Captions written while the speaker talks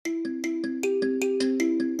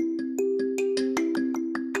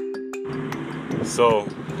So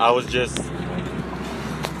I was just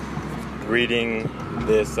reading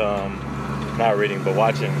this, not reading, but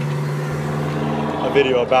watching a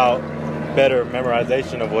video about better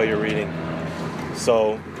memorization of what you're reading.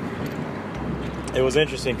 So it was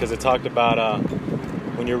interesting because it talked about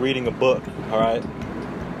when you're reading a book, all right,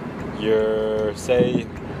 say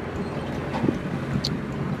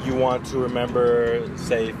you want to remember,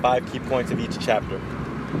 say, 5 key points of each chapter.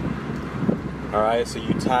 All right, so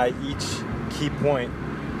you tie each key point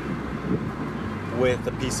with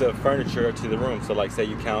a piece of furniture to the room. So like say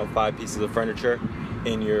you count 5 pieces of furniture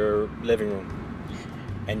in your living room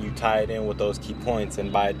and you tie it in with those key points.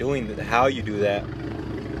 And by doing that, how you do that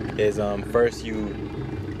is first you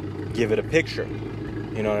give it a picture.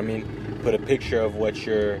 You know what I mean? Put a picture of what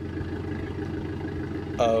you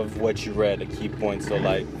read, the key points. So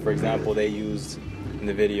like, for example, they used in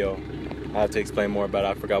the video, I have to explain more about it,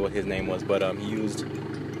 I forgot what his name was, but he used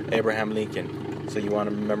Abraham Lincoln. So you want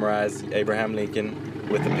to memorize Abraham Lincoln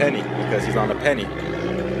with a penny because he's on a penny.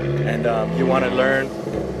 And you want to learn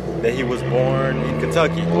that he was born in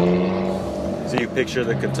Kentucky. So you picture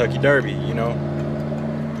the Kentucky Derby, you know.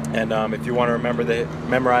 And if you want to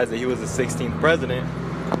memorize that he was the 16th president,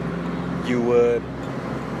 you would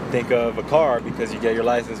think of a car because you get your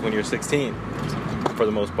license when you're 16 for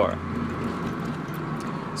the most part.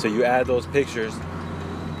 So you add those pictures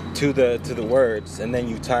to the words, and then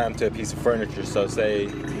you tie them to a piece of furniture. So say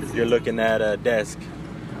you're looking at a desk,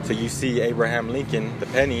 so you see Abraham Lincoln, the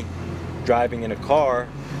penny, driving in a car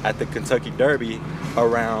at the Kentucky Derby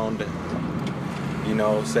around, you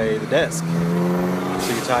know, say the desk.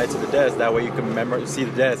 So you tie it to the desk, that way you can see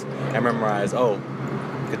the desk and memorize, oh,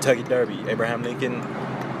 Kentucky Derby, Abraham Lincoln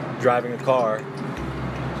driving a car,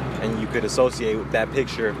 and you could associate that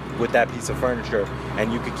picture with that piece of furniture,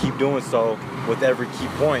 and you could keep doing so with every key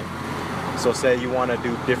point. So say you want to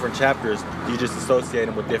do different chapters, you just associate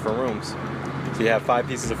them with different rooms. So you have 5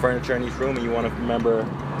 pieces of furniture in each room, and you want to remember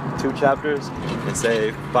 2 chapters, and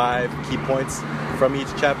say 5 key points from each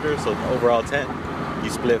chapter, so overall 10.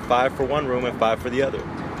 You split 5 for one room and 5 for the other.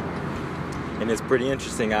 And it's pretty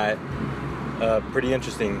interesting. Pretty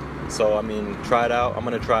interesting. So I mean, try it out. I'm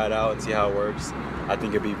gonna try it out and see how it works. I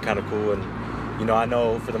think it'd be kind of cool. And you know, I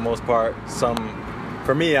know for the most part,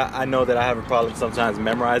 for me, I know that I have a problem sometimes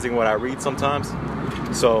memorizing what I read sometimes.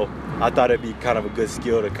 So I thought it'd be kind of a good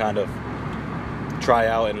skill to kind of try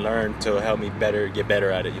out and learn to help me get better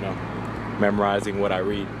at it, you know, memorizing what I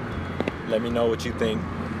read. Let me know what you think.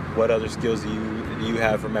 What other skills do you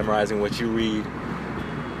have for memorizing what you read?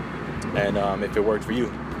 And if it worked for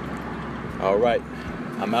you. All right,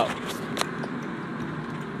 I'm out.